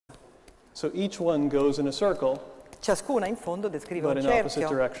So each one goes in a circle, Ciascuna in fondo descrive but un in opposite cerchio,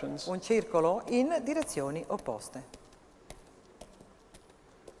 directions. un circolo in direzioni opposte.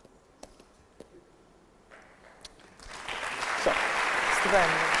 So,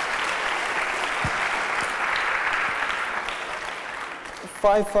 Stupendo.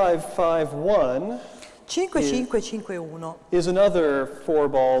 5551 5-5-5-1 is another 4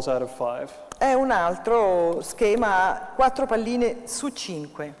 balls out of 5. è un altro schema, 4 palline su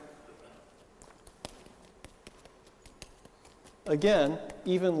 5. Again,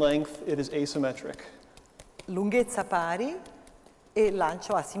 even length, it is asymmetric. Lunghezza pari e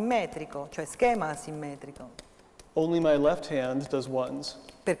lancio asimmetrico, cioè schema asimmetrico. Only my left hand does ones.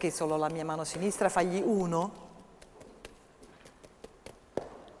 Perché solo la mia mano sinistra fa gli 1.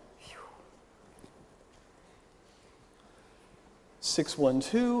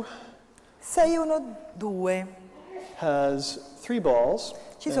 612 6-1-2. has 3 balls.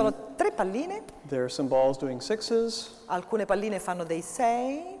 Ci sono 3 palline, There are some balls doing 6s, alcune palline fanno dei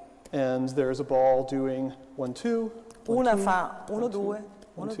 6, and there's a ball doing 1, 2. una fa 1-2,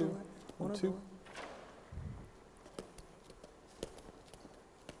 1, 1-2, 2, 1, 2. 1-2.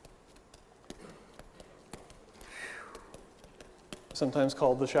 Sometimes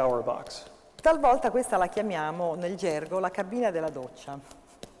called the shower box. Talvolta questa la chiamiamo nel gergo la cabina della doccia.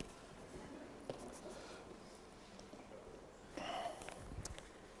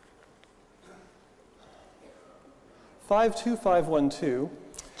 Five two five one two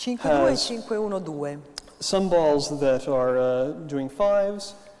 5-2-5-1-2. some balls that are doing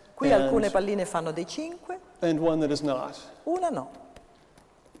 5s Qui alcune palline fanno dei 5, and one that is not. una no.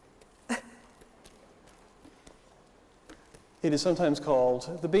 It is sometimes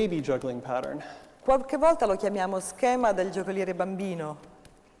called the baby juggling pattern, Qualche volta lo chiamiamo schema del giocoliere bambino,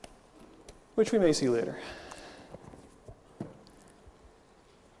 which we may see later.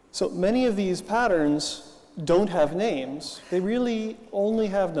 So many of these patterns don't have names. They really only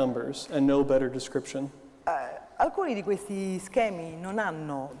have numbers and no better description. Alcuni di questi schemi non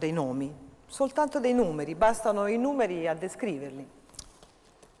hanno dei nomi, soltanto dei numeri, bastano i numeri a descriverli.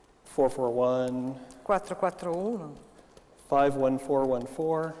 441, 4-4-1,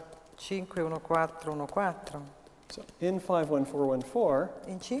 51414. 5-1-4-1-4. So in 51414,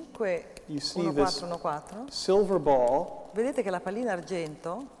 In 5, you see this 1-4-1-4, silver ball vedete che la pallina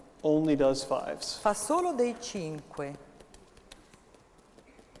argento only does 5s. fa solo dei 5.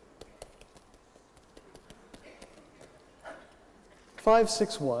 Five,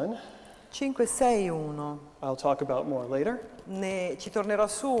 6, 1, 5-6-1. I'll talk about more later. Ci tornerò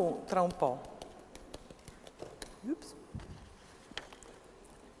su tra un po'. Oops.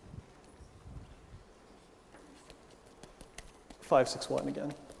 5, 6, 1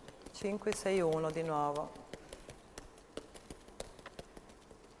 again. 5-6-1 di nuovo.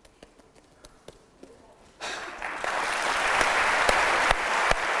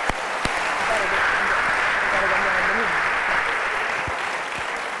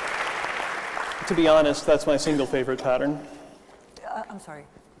 To be honest, that's my single favorite pattern. I'm sorry.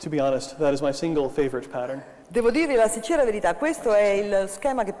 To be honest, that is my single favorite pattern. Devo dirvi la sincera verità, questo è il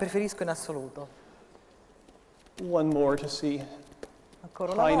schema che preferisco in assoluto. One more to see.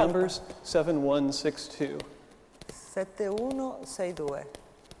 Ancora una High volta. numbers, 7, 1, 6, 2. 7-1-6-2.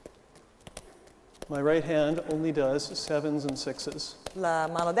 My right hand only does 7s and 6s. La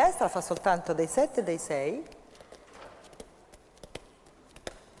mano destra fa soltanto dei 7 e dei 6,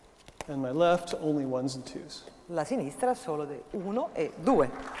 And my left only 1s and 2s. la sinistra solo dei 1 e 2.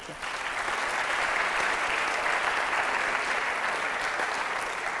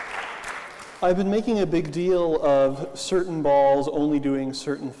 I've been making a big deal of certain balls only doing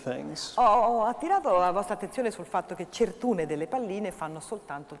certain things. Ho attirato la vostra attenzione sul fatto che certune delle palline fanno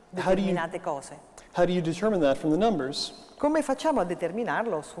soltanto determinate cose. How do you determine that from the numbers? Come facciamo a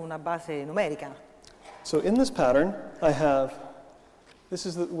determinarlo su una base numerica? So in this pattern, I have,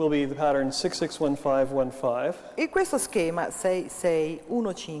 will be the pattern 661515. In questo schema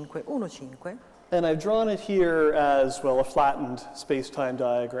 6-6-1-5-1-5 And I've drawn it here as, well, a flattened space-time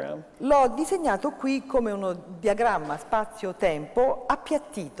diagram. l'ho disegnato qui come uno diagramma spazio-tempo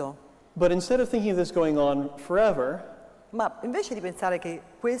appiattito. But instead of thinking of this going on forever, Ma invece di pensare che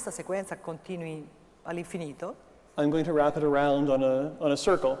questa sequenza continui all'infinito, I'm going to wrap it around on a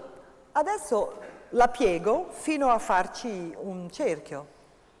circle. adesso la piego fino a farci un cerchio.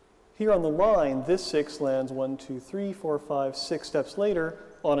 Here on the line, this 6 lands 1, 2, 3, 4, 5, 6 steps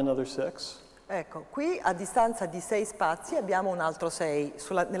later on another 6. Ecco, qui a distanza di 6 spazi abbiamo un altro 6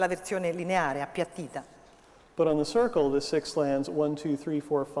 nella versione lineare, appiattita. But on the circle, this 6 lands 1, 2, 3,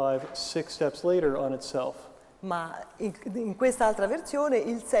 4, 5, 6 steps later on itself. ma in quest'altra versione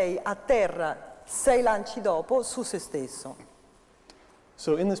il 6 atterra 6 lanci dopo su se stesso.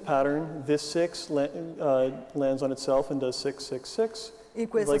 So in this pattern, this 6 lands on itself and does 6, 6, 6. In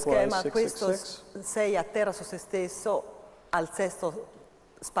questo Likewise, schema 6, 6, questo 6. 6 atterra su se stesso al sesto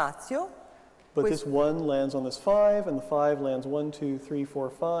spazio. But this 1 lands on this 5, and the 5 lands 1, 2, 3,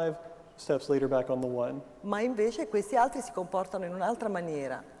 4, 5 steps later back on the 1. Ma invece questi altri si comportano in un'altra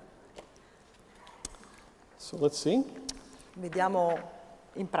maniera. So let's see. Vediamo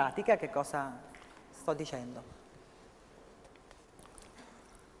in pratica che cosa sto dicendo.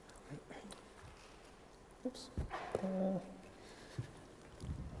 Oops.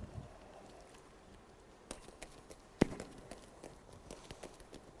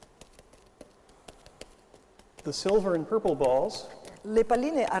 The silver and purple balls Le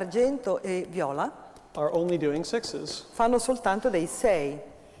palline argento e viola are only doing 6s. fanno soltanto dei 6.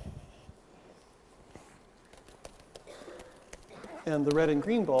 And the red and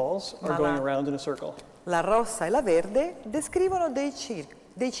green balls are going around in a circle. La rossa e la verde descrivono dei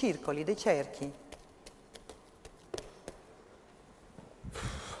circoli, dei cerchi.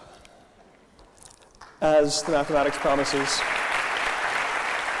 As the mathematics promises.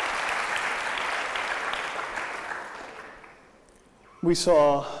 We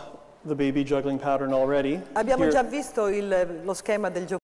saw the baby juggling pattern already. Abbiamo Here- già visto lo schema del